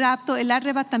el rapto, el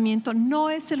arrebatamiento no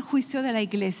es el juicio de la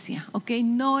iglesia, ¿ok?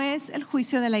 No es el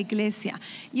juicio de la iglesia.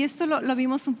 Y esto lo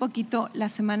vimos un poquito la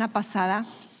semana pasada,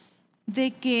 de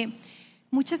que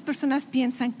muchas personas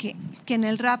piensan que en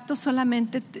el rapto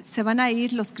solamente se van a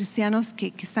ir los cristianos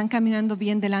que están caminando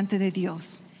bien delante de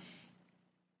Dios.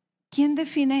 ¿Quién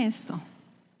define esto?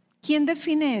 ¿Quién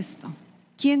define esto?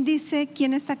 ¿Quién dice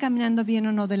quién está caminando bien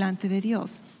o no delante de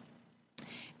Dios?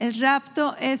 El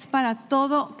rapto es para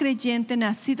todo creyente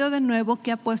nacido de nuevo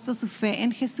que ha puesto su fe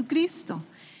en Jesucristo.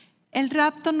 El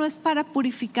rapto no es para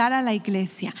purificar a la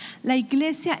iglesia. La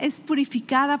iglesia es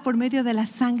purificada por medio de la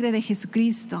sangre de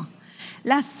Jesucristo.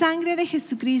 La sangre de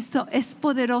Jesucristo es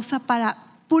poderosa para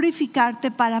purificarte,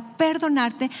 para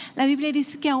perdonarte. La Biblia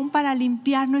dice que aún para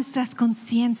limpiar nuestras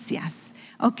conciencias.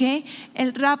 ¿Ok?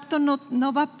 El rapto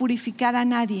no va a purificar a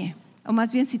nadie. O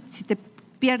más bien si te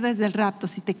pierdes del rapto,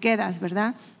 si te quedas,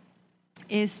 ¿verdad?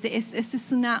 Esta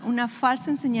es una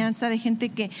falsa enseñanza de gente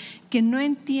que no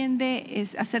entiende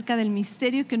acerca del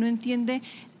misterio, que no entiende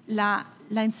la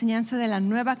enseñanza de la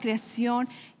nueva creación,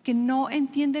 que no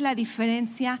entiende la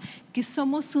diferencia, que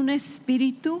somos un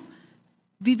espíritu,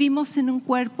 vivimos en un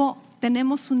cuerpo,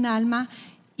 tenemos un alma,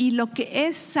 y lo que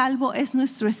es salvo es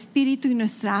nuestro espíritu y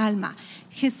nuestra alma.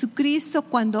 Jesucristo,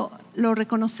 cuando lo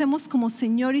reconocemos como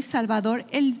Señor y Salvador,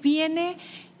 Él viene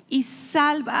y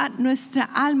salva nuestra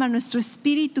alma, nuestro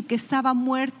espíritu que estaba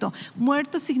muerto.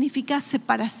 Muerto significa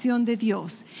separación de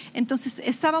Dios. Entonces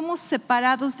estábamos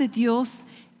separados de Dios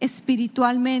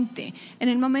espiritualmente. En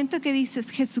el momento que dices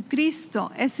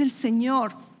Jesucristo es el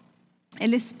Señor,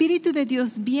 el Espíritu de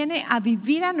Dios viene a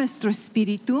vivir a nuestro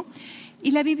espíritu.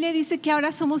 Y la Biblia dice que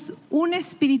ahora somos un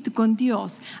espíritu con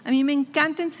Dios. A mí me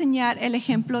encanta enseñar el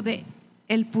ejemplo de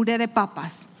el puré de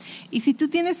papas. Y si tú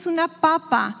tienes una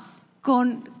papa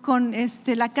con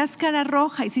la cáscara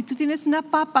roja, y si tú tienes una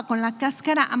papa con la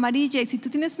cáscara amarilla, y si tú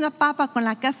tienes una papa con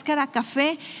la cáscara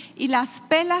café, y las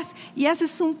pelas y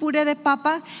haces un puré de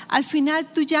papa, al final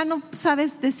tú ya no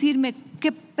sabes decirme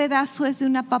qué pedazo es de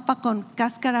una papa con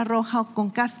cáscara roja o con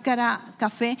cáscara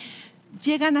café.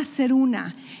 Llegan a ser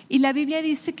una. Y la Biblia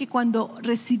dice que cuando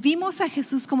recibimos a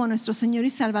Jesús como nuestro Señor y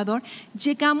Salvador,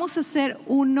 llegamos a ser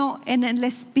uno en el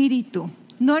espíritu,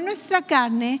 no en nuestra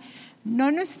carne, no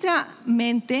en nuestra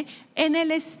mente, en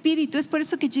el espíritu. Es por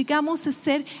eso que llegamos a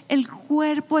ser el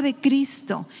cuerpo de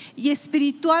Cristo, y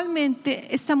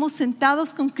espiritualmente estamos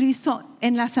sentados con Cristo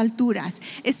en las alturas.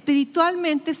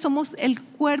 Espiritualmente somos el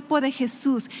cuerpo de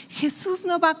Jesús. Jesús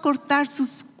no va a cortar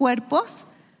sus cuerpos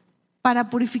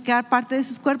para purificar parte de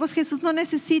sus cuerpos. Jesús no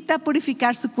necesita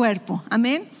purificar su cuerpo,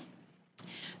 amén.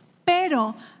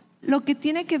 Pero lo que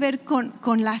tiene que ver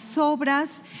con las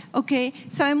obras,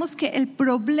 sabemos que el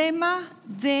problema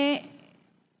de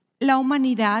la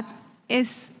humanidad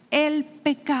es el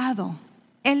pecado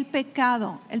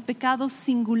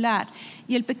singular.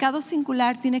 Y el pecado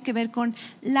singular tiene que ver con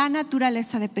la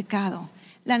naturaleza de pecado.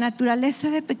 La naturaleza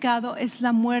de pecado es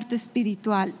la muerte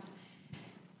espiritual.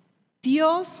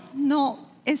 Dios no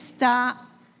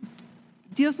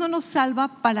nos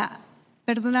salva para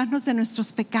perdonarnos de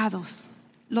nuestros pecados.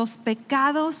 Los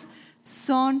pecados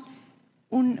son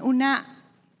una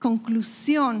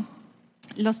conclusión.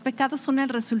 Los pecados son el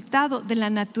resultado de la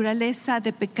naturaleza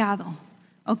de pecado.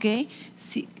 ¿Ok?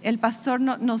 Si el pastor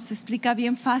nos explica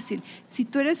bien fácil. Si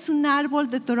tú eres un árbol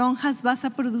de toronjas, vas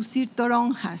a producir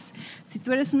toronjas. Si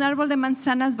tú eres un árbol de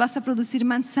manzanas, vas a producir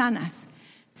manzanas.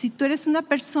 Si tú eres una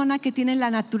persona que tiene la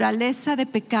naturaleza de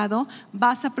pecado,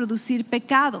 vas a producir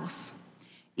pecados.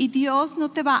 Y Dios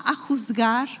no te va a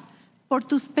juzgar por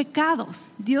tus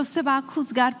pecados. Dios te va a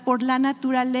juzgar por la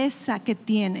naturaleza que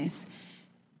tienes.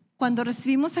 Cuando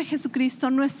recibimos a Jesucristo,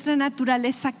 nuestra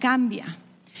naturaleza cambia.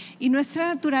 Y nuestra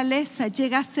naturaleza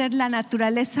llega a ser la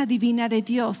naturaleza divina de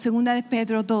Dios, segunda de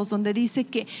Pedro 2, donde dice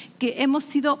que hemos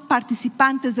sido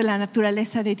participantes de la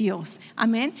naturaleza de Dios.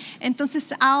 Amén.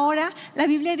 Entonces ahora la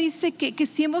Biblia dice que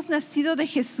si hemos nacido de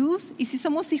Jesús y si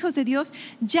somos hijos de Dios,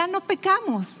 ya no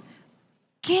pecamos.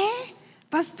 ¿Qué?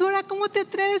 Pastora, ¿cómo te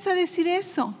atreves a decir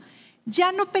eso?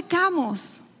 Ya no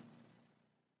pecamos.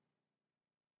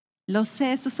 Lo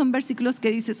sé, estos son versículos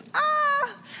que dices,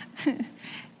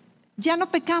 ya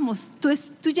no pecamos,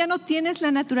 tú ya no tienes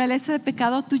la naturaleza de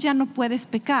pecado, tú ya no puedes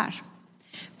pecar.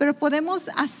 Pero podemos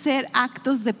hacer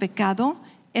actos de pecado,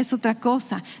 es otra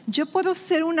cosa. Yo puedo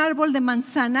ser un árbol de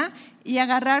manzana y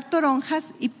agarrar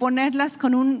toronjas y ponerlas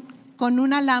con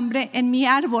un alambre en mi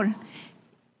árbol.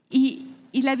 Y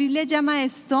la Biblia llama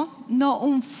esto no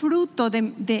un fruto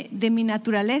de mi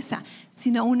naturaleza,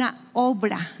 sino una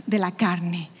obra de la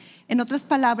carne. En otras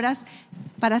palabras,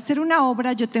 para hacer una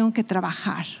obra yo tengo que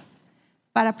trabajar.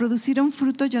 Para producir un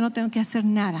fruto yo no tengo que hacer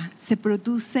nada, se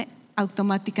produce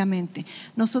automáticamente.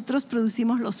 Nosotros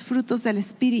producimos los frutos del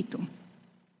Espíritu,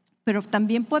 pero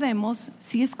también podemos,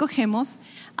 si escogemos,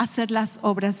 hacer las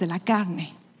obras de la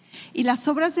carne. Y las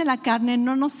obras de la carne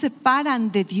no nos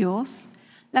separan de Dios,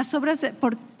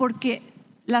 porque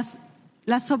las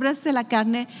obras de la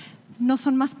carne no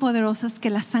son más poderosas que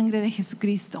la sangre de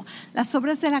Jesucristo. Las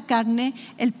obras de la carne,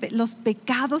 los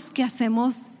pecados que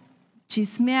hacemos,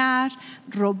 chismear,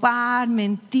 robar,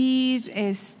 mentir,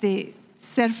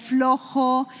 ser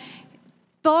flojo,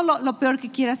 todo lo peor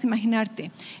que quieras imaginarte.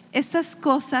 Estas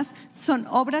cosas son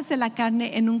obras de la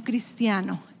carne en un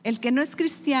cristiano. El que no es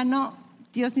cristiano,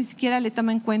 Dios ni siquiera le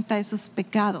toma en cuenta esos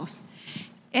pecados.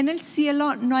 En el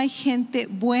cielo no hay gente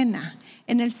buena,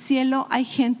 en el cielo hay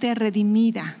gente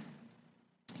redimida.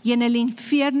 Y en el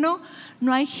infierno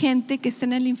no hay gente que esté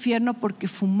en el infierno porque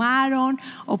fumaron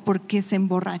o porque se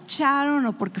emborracharon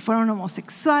o porque fueron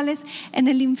homosexuales. En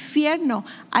el infierno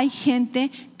hay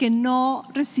gente que no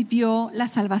recibió la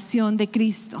salvación de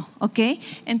Cristo, ¿ok?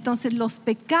 Entonces los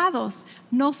pecados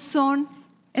no son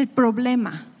el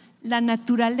problema. La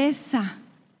naturaleza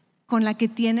con la que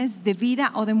tienes de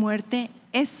vida o de muerte,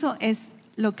 eso es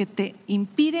lo que te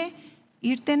impide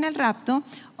irte en el rapto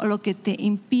o lo que te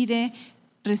impide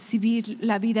recibir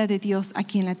la vida de Dios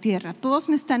aquí en la tierra. ¿Todos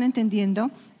me están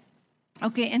entendiendo?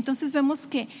 Ok, entonces vemos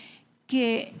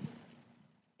que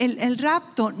el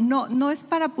rapto no es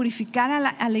para purificar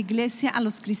a la iglesia, a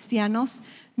los cristianos.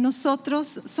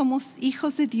 Nosotros somos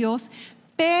hijos de Dios,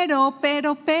 pero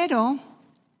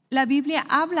la Biblia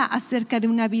habla acerca de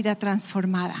una vida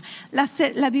transformada.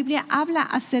 La Biblia habla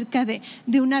acerca de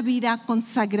una vida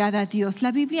consagrada a Dios.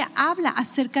 La Biblia habla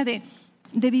acerca de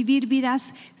vivir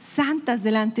vidas santas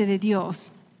delante de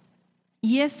Dios.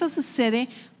 Y esto sucede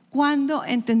cuando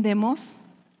entendemos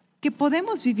que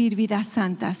podemos vivir vidas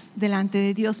santas delante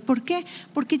de Dios. ¿Por qué?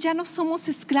 Porque ya no somos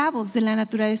esclavos de la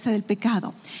naturaleza del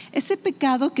pecado. Ese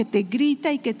pecado que te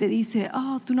grita y que te dice,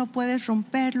 tú no puedes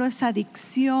romperlo, esa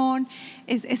adicción,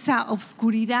 esa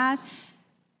oscuridad,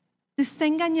 te está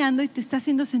engañando y te está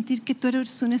haciendo sentir que tú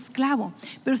eres un esclavo.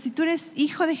 Pero si tú eres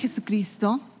hijo de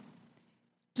Jesucristo,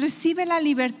 recibe la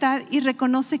libertad y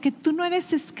reconoce que tú no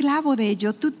eres esclavo de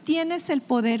ello. Tú tienes el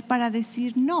poder para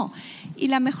decir no. Y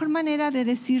la mejor manera de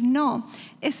decir no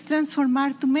es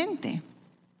transformar tu mente.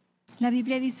 La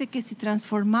Biblia dice que si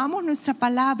transformamos nuestra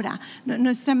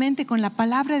mente con la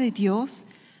palabra de Dios,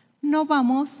 no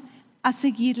vamos a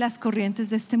seguir las corrientes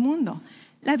de este mundo.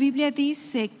 La Biblia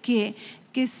dice que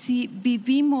si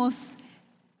vivimos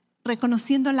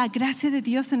reconociendo la gracia de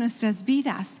Dios en nuestras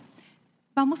vidas,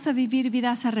 vamos a vivir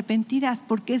vidas arrepentidas,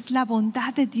 porque es la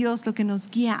bondad de Dios lo que nos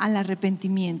guía al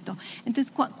arrepentimiento.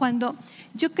 Entonces, cuando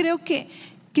yo creo que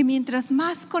mientras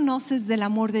más conoces del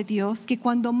amor de Dios, que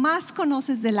cuando más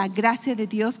conoces de la gracia de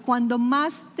Dios, cuando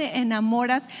más te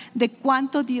enamoras de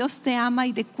cuánto Dios te ama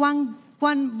y de cuán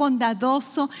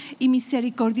bondadoso y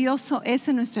misericordioso es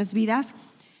en nuestras vidas,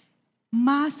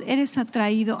 más eres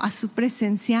atraído a su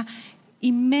presencia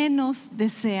y menos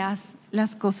deseas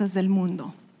las cosas del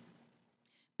mundo.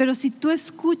 Pero si tú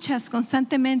escuchas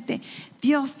constantemente,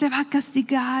 Dios te va a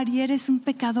castigar y eres un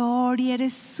pecador y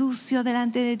eres sucio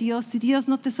delante de Dios y Dios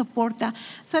no te soporta,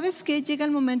 ¿sabes qué? Llega el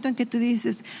momento en que tú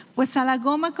dices, pues a la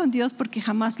goma con Dios porque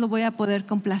jamás lo voy a poder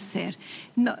complacer.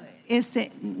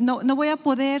 No voy a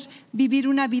poder vivir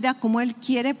una vida como Él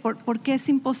quiere porque es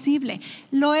imposible.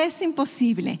 Lo es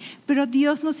imposible, pero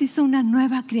Dios nos hizo una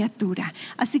nueva criatura.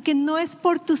 Así que no es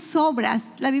por tus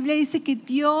obras. La Biblia dice que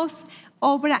Dios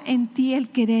obra en ti el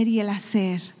querer y el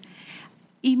hacer.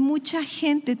 Y mucha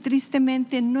gente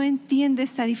tristemente no entiende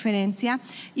esta diferencia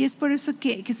y es por eso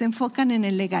que se enfocan en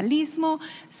el legalismo,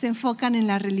 se enfocan en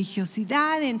la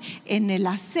religiosidad, en el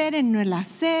hacer, en no el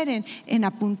hacer, en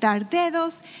apuntar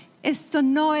dedos. Esto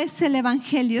no es el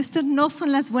evangelio, esto no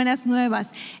son las buenas nuevas,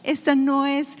 esto no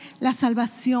es la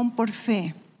salvación por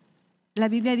fe. La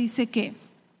Biblia dice que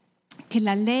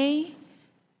la ley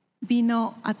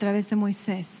vino a través de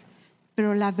Moisés,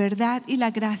 pero la verdad y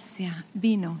la gracia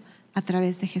vino a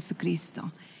través de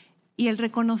Jesucristo. Y el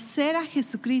reconocer a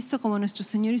Jesucristo como nuestro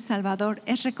Señor y Salvador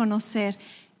es reconocer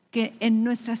que en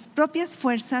nuestras propias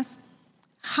fuerzas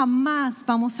jamás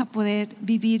vamos a poder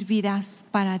vivir vidas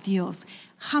para Dios.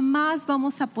 Jamás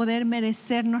vamos a poder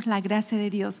merecernos la gracia de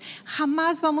Dios.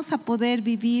 Jamás vamos a poder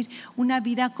vivir una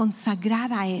vida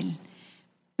consagrada a Él.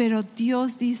 Pero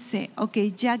Dios dice, ok,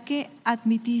 ya que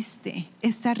admitiste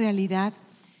esta realidad,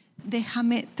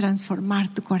 déjame transformar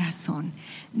tu corazón,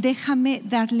 déjame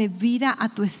darle vida a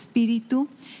tu espíritu,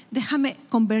 déjame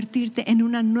convertirte en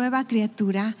una nueva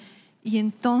criatura y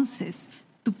entonces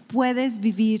tú puedes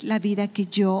vivir la vida que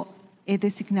yo he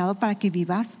designado para que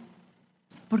vivas,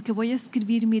 porque voy a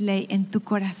escribir mi ley en tu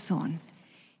corazón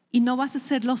y no vas a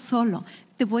hacerlo solo,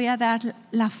 te voy a dar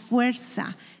la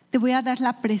fuerza, te voy a dar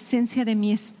la presencia de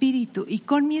mi espíritu y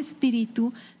con mi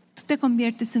espíritu tú te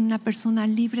conviertes en una persona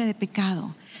libre de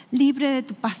pecado, libre de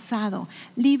tu pasado,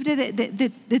 libre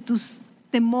de tus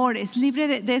temores,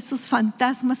 libre de esos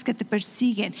fantasmas que te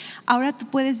persiguen. Ahora tú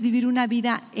puedes vivir una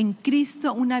vida en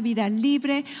Cristo, una vida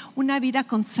libre, una vida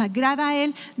consagrada a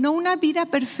Él, no una vida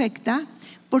perfecta,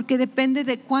 porque depende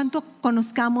de cuánto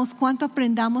conozcamos, cuánto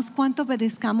aprendamos, cuánto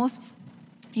obedezcamos.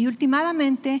 Y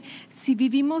últimamente, si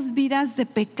vivimos vidas de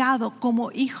pecado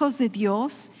como hijos de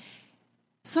Dios,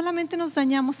 solamente nos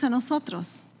dañamos a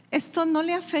nosotros. Esto no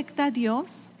le afecta a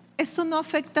Dios, esto no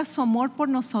afecta su amor por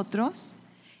nosotros,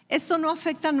 esto no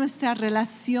afecta nuestra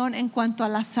relación en cuanto a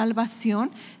la salvación.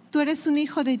 Tú eres un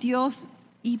hijo de Dios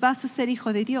y vas a ser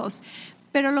hijo de Dios,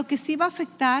 pero lo que sí va a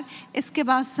afectar es que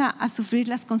vas a sufrir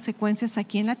las consecuencias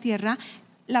aquí en la tierra.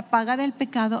 La paga del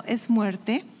pecado es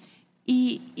muerte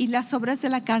y las obras de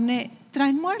la carne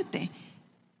traen muerte.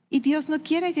 Y Dios no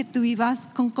quiere que tú vivas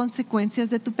con consecuencias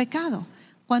de tu pecado.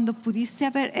 Cuando pudiste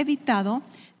haber evitado,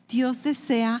 Dios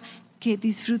desea que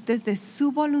disfrutes de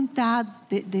su voluntad,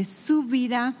 de su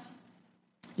vida.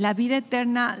 La vida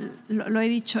eterna, lo he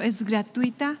dicho, es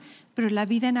gratuita, pero la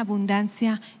vida en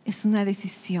abundancia es una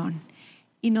decisión.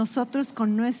 Y nosotros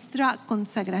con nuestra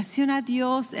consagración a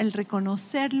Dios, el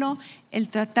reconocerlo, el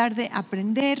tratar de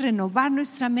aprender, renovar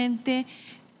nuestra mente,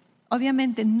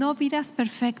 obviamente no vidas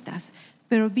perfectas,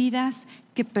 pero vidas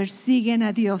que persiguen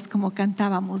a Dios, como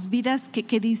cantábamos, vidas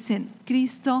que dicen,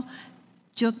 Cristo,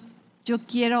 yo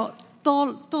quiero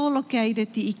todo lo que hay de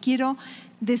ti y quiero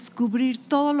descubrir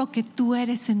todo lo que tú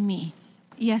eres en mí.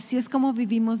 Y así es como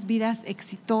vivimos vidas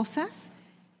exitosas,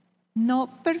 no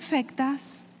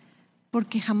perfectas,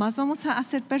 porque jamás vamos a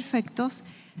ser perfectos,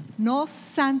 no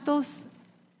santos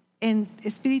en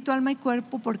espíritu, alma y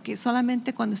cuerpo, porque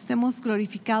solamente cuando estemos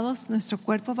glorificados nuestro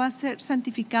cuerpo va a ser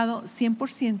santificado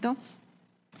 100%,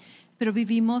 pero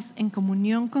vivimos en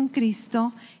comunión con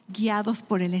Cristo, guiados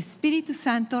por el Espíritu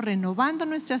Santo, renovando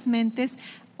nuestras mentes,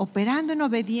 operando en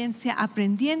obediencia,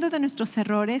 aprendiendo de nuestros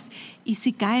errores, y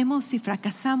si caemos, si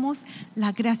fracasamos,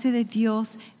 la gracia de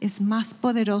Dios es más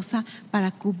poderosa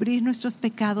para cubrir nuestros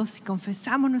pecados. Si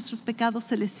confesamos nuestros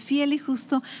pecados, Él es fiel y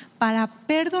justo para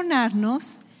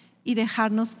perdonarnos y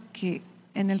dejarnos que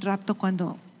en el rapto,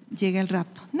 cuando llegue el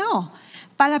rapto, no,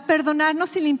 para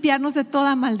perdonarnos y limpiarnos de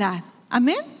toda maldad.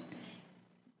 Amén.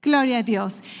 Gloria a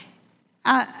Dios.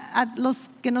 A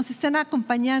los que nos están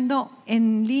acompañando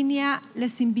en línea,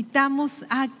 les invitamos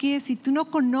a que si tú no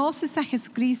conoces a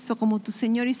Jesucristo como tu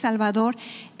Señor y Salvador,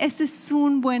 este es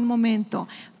un buen momento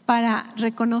para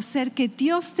reconocer que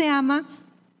Dios te ama,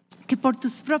 que por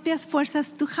tus propias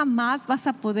fuerzas tú jamás vas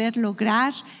a poder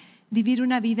lograr vivir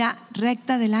una vida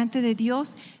recta delante de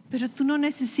Dios, pero tú no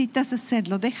necesitas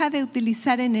hacerlo. Deja de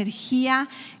utilizar energía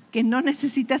que no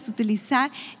necesitas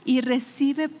utilizar y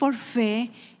recibe por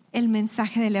fe el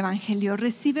mensaje del Evangelio.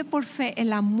 Recibe por fe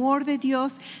el amor de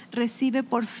Dios, recibe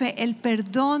por fe el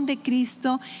perdón de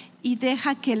Cristo y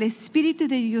deja que el Espíritu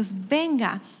de Dios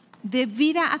venga, dé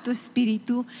vida a tu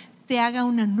espíritu, te haga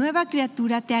una nueva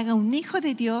criatura, te haga un hijo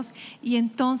de Dios y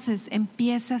entonces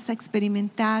empiezas a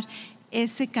experimentar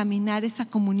ese caminar, esa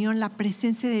comunión, la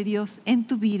presencia de Dios en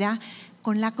tu vida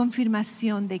con la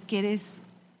confirmación de que eres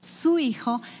su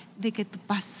hijo, de que tu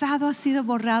pasado ha sido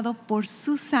borrado por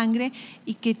su sangre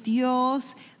y que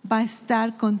Dios va a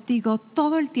estar contigo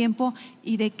todo el tiempo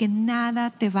y de que nada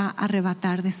te va a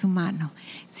arrebatar de su mano.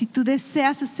 Si tú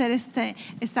deseas hacer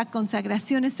esta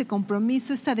consagración, este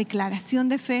compromiso, esta declaración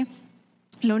de fe,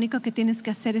 lo único que tienes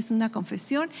que hacer es una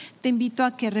confesión. Te invito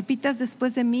a que repitas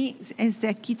después de mí. Desde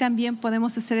aquí también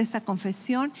podemos hacer esta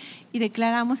confesión y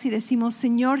declaramos y decimos: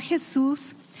 Señor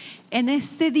Jesús, en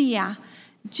este día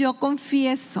yo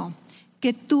confieso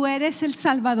que tú eres el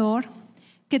Salvador,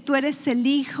 que tú eres el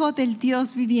Hijo del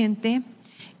Dios viviente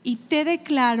y te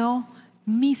declaro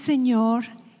mi Señor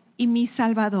y mi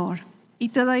Salvador. Y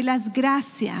te doy las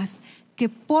gracias que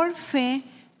por fe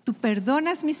tú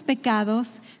perdonas mis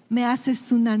pecados, me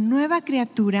haces una nueva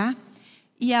criatura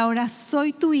y ahora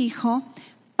soy tu hijo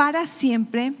para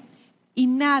siempre y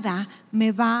nada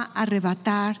me va a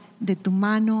arrebatar de tu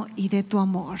mano y de tu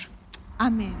amor.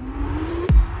 Amén.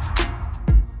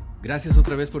 Gracias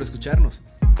otra vez por escucharnos.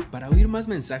 Para oír más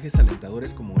mensajes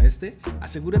alentadores como este,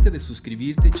 asegúrate de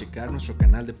suscribirte y checar nuestro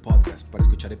canal de podcast para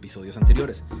escuchar episodios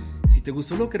anteriores. Si te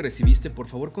gustó lo que recibiste, por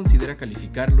favor considera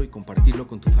calificarlo y compartirlo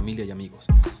con tu familia y amigos.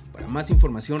 Para más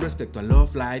información respecto a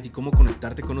Love Life y cómo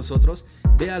conectarte con nosotros,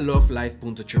 ve a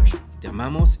lovelife.church. Te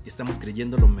amamos y estamos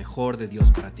creyendo lo mejor de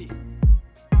Dios para ti.